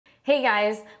Hey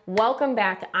guys, welcome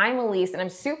back. I'm Elise and I'm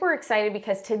super excited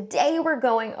because today we're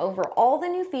going over all the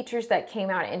new features that came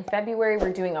out in February.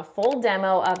 We're doing a full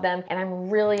demo of them and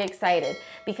I'm really excited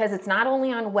because it's not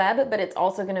only on web, but it's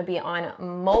also going to be on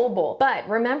mobile. But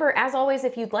remember, as always,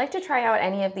 if you'd like to try out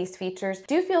any of these features,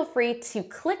 do feel free to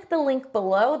click the link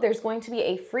below. There's going to be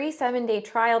a free 7-day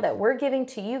trial that we're giving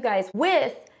to you guys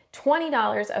with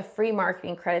 $20 of free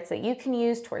marketing credits that you can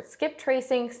use towards skip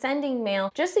tracing, sending mail,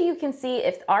 just so you can see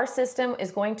if our system is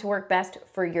going to work best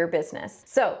for your business.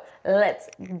 So let's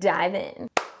dive in.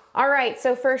 All right,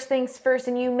 so first things first,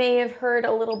 and you may have heard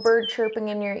a little bird chirping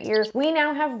in your ear. We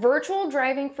now have virtual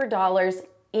driving for dollars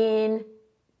in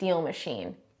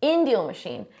DealMachine. In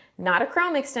DealMachine, not a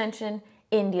Chrome extension,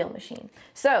 in DealMachine.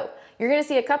 So you're gonna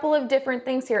see a couple of different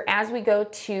things here as we go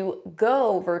to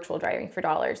go virtual driving for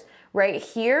dollars. Right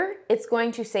here, it's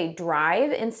going to say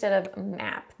drive instead of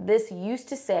map. This used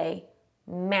to say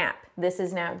map. This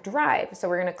is now drive. So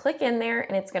we're gonna click in there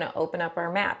and it's gonna open up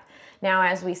our map. Now,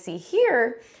 as we see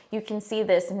here, you can see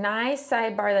this nice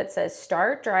sidebar that says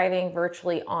start driving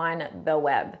virtually on the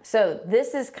web. So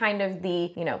this is kind of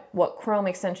the, what Chrome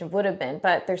extension would have been,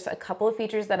 but there's a couple of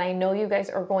features that I know you guys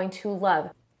are going to love.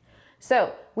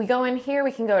 So we go in here,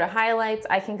 we can go to highlights.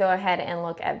 I can go ahead and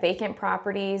look at vacant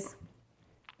properties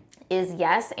is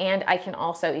yes, and I can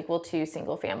also equal to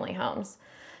single family homes.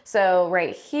 So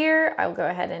right here, I'll go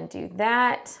ahead and do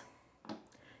that.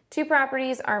 2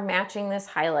 properties are matching this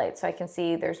highlight. So I can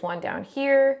see there's one down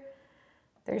here.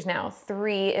 There's now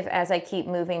 3 as I keep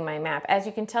moving my map. As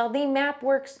you can tell, the map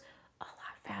works a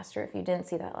lot faster. If you didn't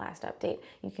see that last update,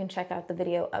 you can check out the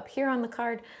video up here on the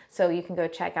card. So you can go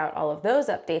check out all of those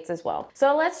updates as well.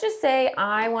 So let's just say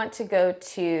I want to go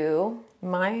to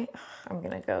I'm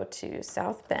gonna go to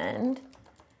South Bend,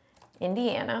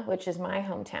 Indiana, which is my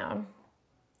hometown.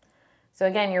 So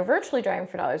again, you're virtually driving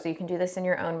for dollars, so you can do this in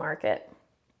your own market.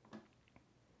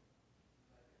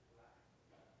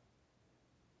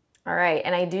 All right,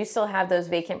 and I do still have those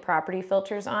vacant property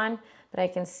filters on, but I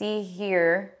can see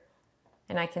here,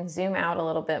 and I can zoom out a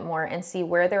little bit more and see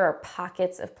where there are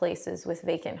pockets of places with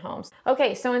vacant homes.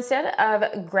 Okay, so instead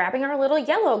of grabbing our little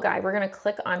yellow guy, we're gonna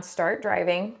click on Start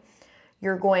Driving.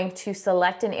 You're going to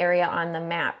select an area on the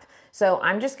map. So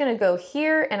I'm just gonna go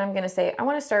here and I'm gonna say, I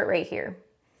wanna start right here.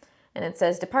 And it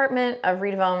says Department of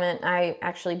Redevelopment. I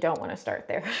actually don't wanna start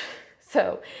there.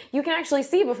 So you can actually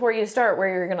see before you start where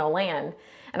you're gonna land.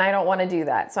 And I don't wanna do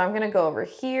that. So I'm gonna go over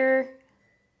here.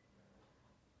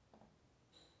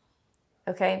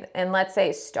 Okay, and let's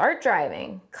say start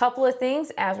driving. Couple of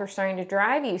things as we're starting to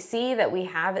drive, you see that we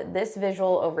have this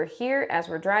visual over here as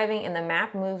we're driving and the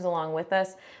map moves along with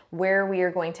us where we are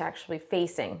going to actually be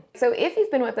facing. So if you've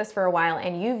been with us for a while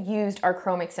and you've used our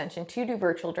Chrome extension to do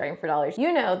virtual driving for dollars,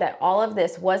 you know that all of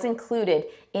this was included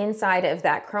inside of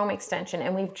that Chrome extension,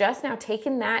 and we've just now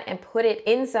taken that and put it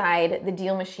inside the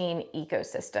DealMachine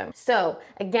ecosystem. So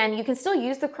again, you can still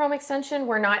use the Chrome extension.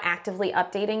 We're not actively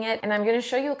updating it, and I'm gonna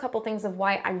show you a couple things of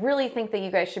why I really think that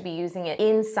you guys should be using it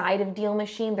inside of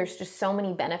DealMachine. There's just so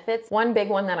many benefits. One big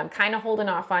one that I'm kind of holding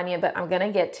off on you, but I'm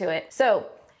gonna get to it. So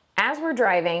as we're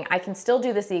driving, I can still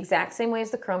do this the exact same way as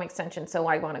the Chrome extension. So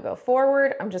I wanna go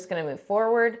forward, I'm just gonna move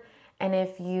forward. And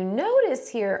if you notice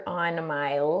here on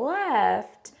my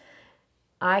left,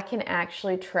 I can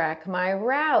actually track my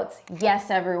routes. Yes,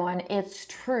 everyone, it's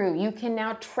true. You can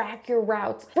now track your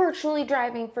routes, virtually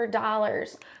driving for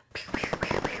dollars.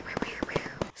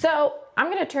 So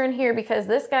I'm gonna turn here because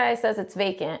this guy says it's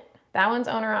vacant. That one's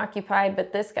owner occupied,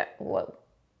 but this guy, whoa.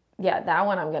 Yeah, that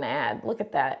one I'm gonna add. Look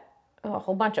at that. Oh, a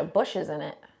whole bunch of bushes in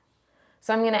it.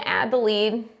 So I'm gonna add the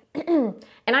lead and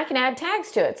I can add tags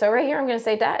to it. So right here, I'm gonna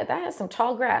say that has some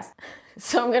tall grass.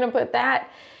 So I'm gonna put that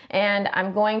and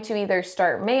I'm going to either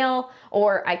start mail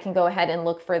or I can go ahead and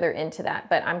look further into that,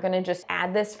 but I'm gonna just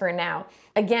add this for now.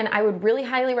 Again, I would really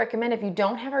highly recommend if you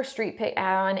don't have our Street Pick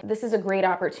add-on, this is a great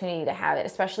opportunity to have it,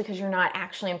 especially because you're not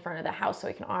actually in front of the house, so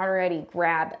we can already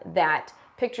grab that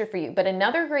picture for you. But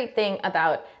another great thing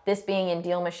about this being in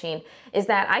DealMachine is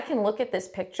that I can look at this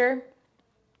picture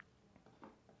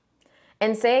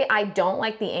and say I don't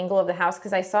like the angle of the house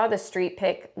because I saw the Street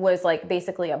Pick was like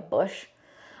basically a bush.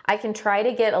 I can try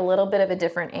to get a little bit of a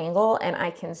different angle and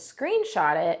I can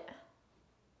screenshot it.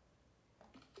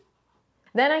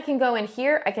 Then I can go in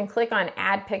here, I can click on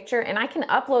add picture and I can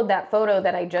upload that photo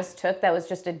that I just took that was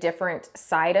just a different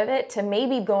side of it to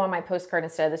maybe go on my postcard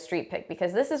instead of the Street Pick,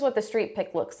 because this is what the Street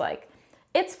Pick looks like.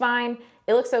 It's fine,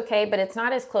 it looks okay, but it's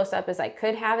not as close up as I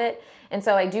could have it. And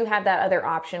so I do have that other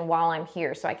option while I'm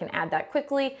here, so I can add that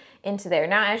quickly into there.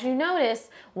 Now, as you notice,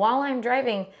 while I'm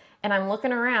driving, and I'm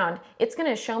looking around, it's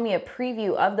gonna show me a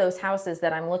preview of those houses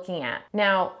that I'm looking at.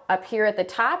 Now, up here at the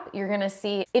top, you're gonna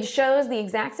see it shows the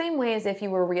exact same way as if you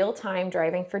were real time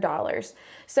driving for dollars.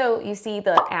 So you see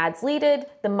the ads leaded,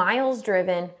 the miles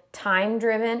driven, time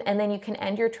driven, and then you can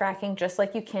end your tracking just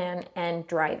like you can end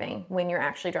driving when you're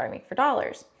actually driving for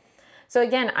dollars. So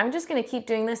again, I'm just gonna keep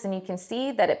doing this, and you can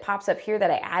see that it pops up here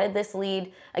that I added this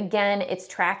lead. Again, it's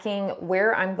tracking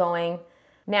where I'm going.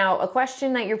 Now, a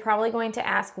question that you're probably going to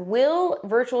ask, will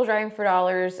virtual driving for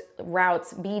dollars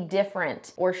routes be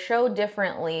different or show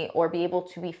differently or be able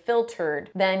to be filtered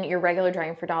than your regular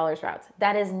driving for dollars routes?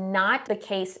 That is not the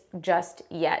case just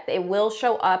yet. It will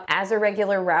show up as a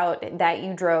regular route that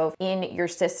you drove in your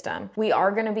system. We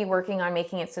are going to be working on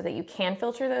making it so that you can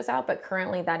filter those out, but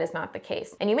currently that is not the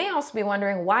case. And you may also be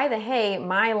wondering, why the hey,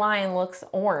 my line looks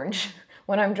orange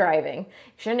when I'm driving.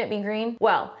 Shouldn't it be green?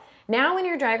 Well, now when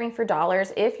you're driving for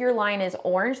dollars, if your line is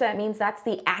orange, that means that's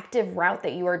the active route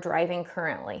that you are driving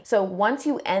currently. So once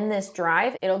you end this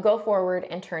drive, it'll go forward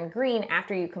and turn green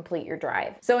after you complete your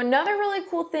drive. So another really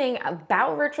cool thing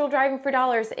about virtual driving for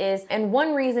dollars is, and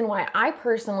one reason why I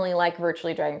personally like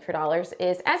virtually driving for dollars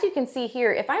is, as you can see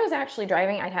here, if I was actually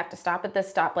driving, I'd have to stop at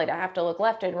this stoplight. I have to look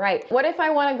left and right. What if I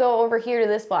want to go over here to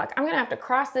this block? I'm going to have to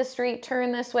cross this street,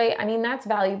 turn this way. I mean, that's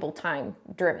valuable time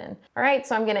driven. All right,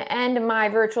 so I'm going to end my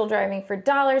virtual driving for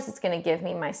dollars. It's going to give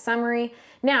me my summary.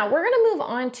 Now we're going to move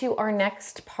on to our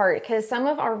next part, because some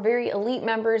of our very elite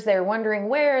members, they're wondering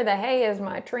where the hey is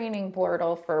my training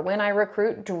portal for when I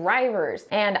recruit drivers.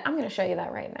 And I'm going to show you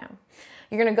that right now.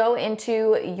 You're going to go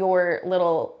into your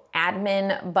little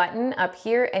admin button up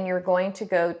here, and you're going to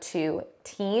go to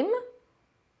team,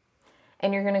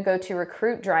 and you're gonna go to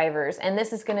recruit drivers. And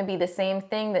this is gonna be the same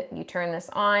thing that you turn this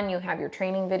on, you have your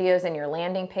training videos and your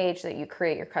landing page that you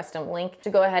create your custom link to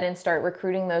go ahead and start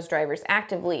recruiting those drivers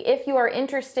actively. If you are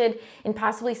interested in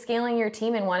possibly scaling your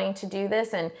team and wanting to do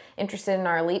this and interested in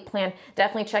our elite plan,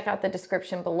 definitely check out the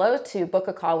description below to book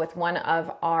a call with one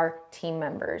of our team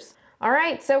members. All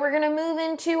right, so we're gonna move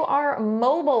into our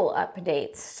mobile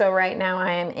updates. So right now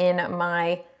I am in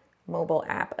my mobile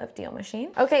app of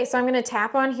DealMachine. Okay, so I'm gonna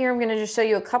tap on here. I'm gonna just show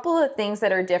you a couple of things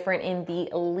that are different in the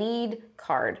lead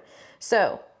card.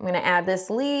 So I'm gonna add this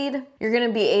lead. You're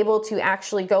gonna be able to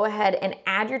actually go ahead and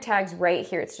add your tags right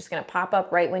here. It's just gonna pop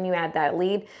up right when you add that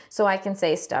lead. So I can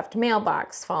say stuffed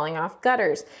mailbox, falling off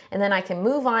gutters, and then I can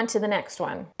move on to the next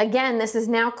one. Again, this is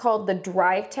now called the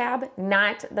Drive tab,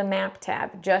 not the Map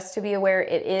tab. Just to be aware,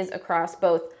 it is across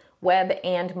both web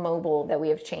and mobile that we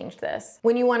have changed this.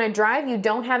 When you want to drive, you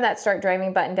don't have that start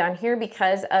driving button down here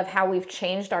because of how we've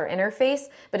changed our interface,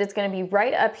 but it's going to be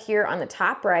right up here on the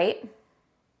top right.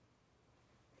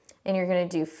 And you're going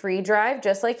to do free drive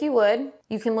just like you would.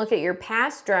 You can look at your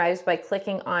past drives by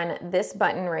clicking on this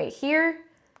button right here.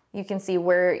 You can see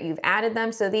where you've added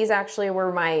them. So these actually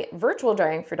were my virtual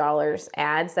driving for dollars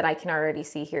ads that I can already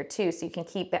see here too. So you can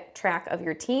keep track of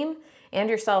your team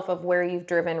and yourself of where you've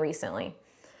driven recently.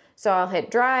 So I'll hit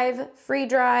drive, free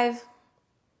drive,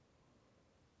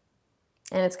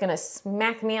 and it's gonna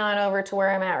smack me on over to where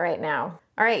I'm at right now.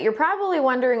 All right, you're probably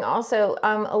wondering also,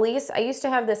 Elise, I used to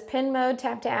have this pin mode,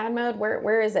 tap to add mode,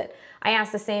 where is it? I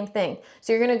asked the same thing.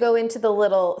 So you're gonna go into the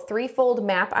little threefold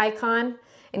map icon,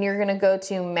 and you're gonna go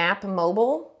to map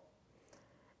mobile,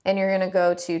 and you're gonna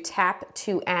go to tap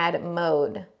to add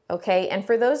mode. Okay, and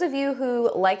for those of you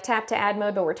who like tap to add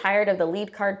mode, but were tired of the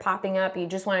lead card popping up, you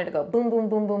just wanted to go boom, boom,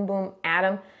 boom, boom, boom, add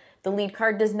them, the lead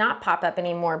card does not pop up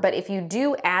anymore. But if you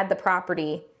do add the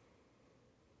property,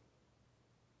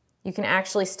 you can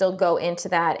actually still go into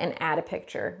that and add a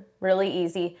picture. Really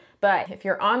easy. But if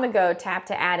you're on the go, tap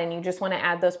to add, and you just want to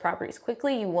add those properties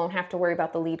quickly, you won't have to worry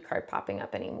about the lead card popping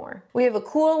up anymore. We have a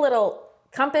cool little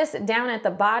compass down at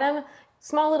the bottom.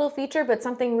 Small little feature, but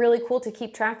something really cool to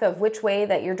keep track of which way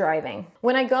that you're driving.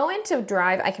 When I go into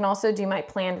drive, I can also do my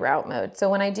planned route mode. So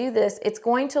when I do this, it's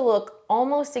going to look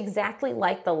almost exactly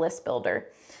like the list builder.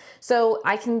 So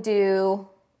I can do,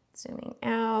 zooming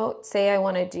out, say I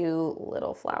want to do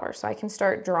little flower. So I can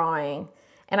start drawing,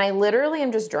 and I literally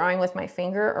am just drawing with my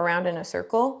finger around in a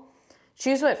circle.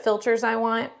 Choose what filters I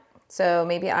want. So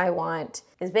maybe I want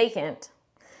is vacant.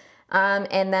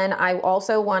 And then I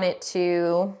also want it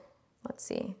to, let's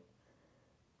see,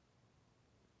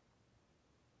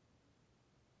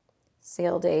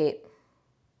 sale date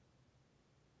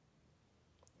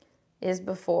is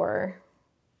before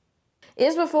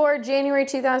January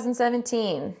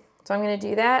 2017. So I'm gonna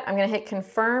do that. I'm gonna hit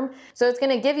confirm. So it's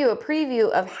gonna give you a preview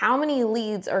of how many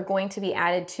leads are going to be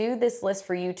added to this list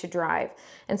for you to drive.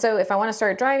 And so if I wanna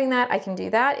start driving that, I can do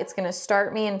that. It's gonna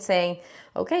start me and saying,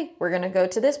 okay, we're gonna go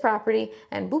to this property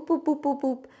and boop, boop, boop, boop,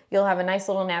 boop. You'll have a nice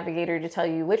little navigator to tell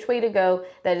you which way to go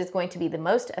that is going to be the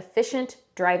most efficient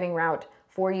driving route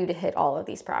for you to hit all of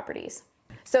these properties.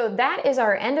 So that is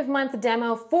our end of month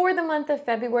demo for the month of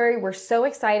February. We're so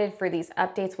excited for these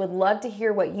updates. Would love to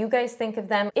hear what you guys think of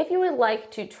them. If you would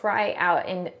like to try out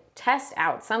and test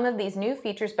out some of these new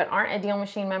features but aren't a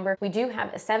DealMachine member, we do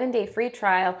have a 7-day free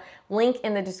trial, link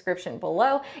in the description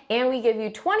below, and we give you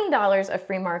 $20 of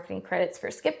free marketing credits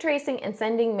for skip tracing and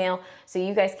sending mail so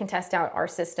you guys can test out our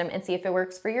system and see if it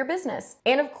works for your business.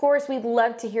 And of course, we'd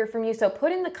love to hear from you, so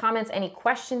put in the comments any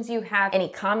questions you have, any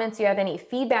comments you have, any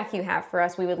feedback you have for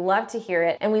us. We would love to hear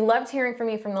it, and we loved hearing from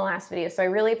you from the last video, so I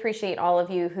really appreciate all of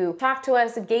you who talked to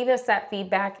us, gave us that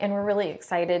feedback, and we're really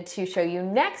excited to show you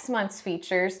next month's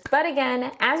features. But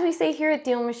again, as we say here at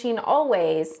DealMachine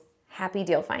always, happy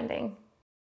deal finding.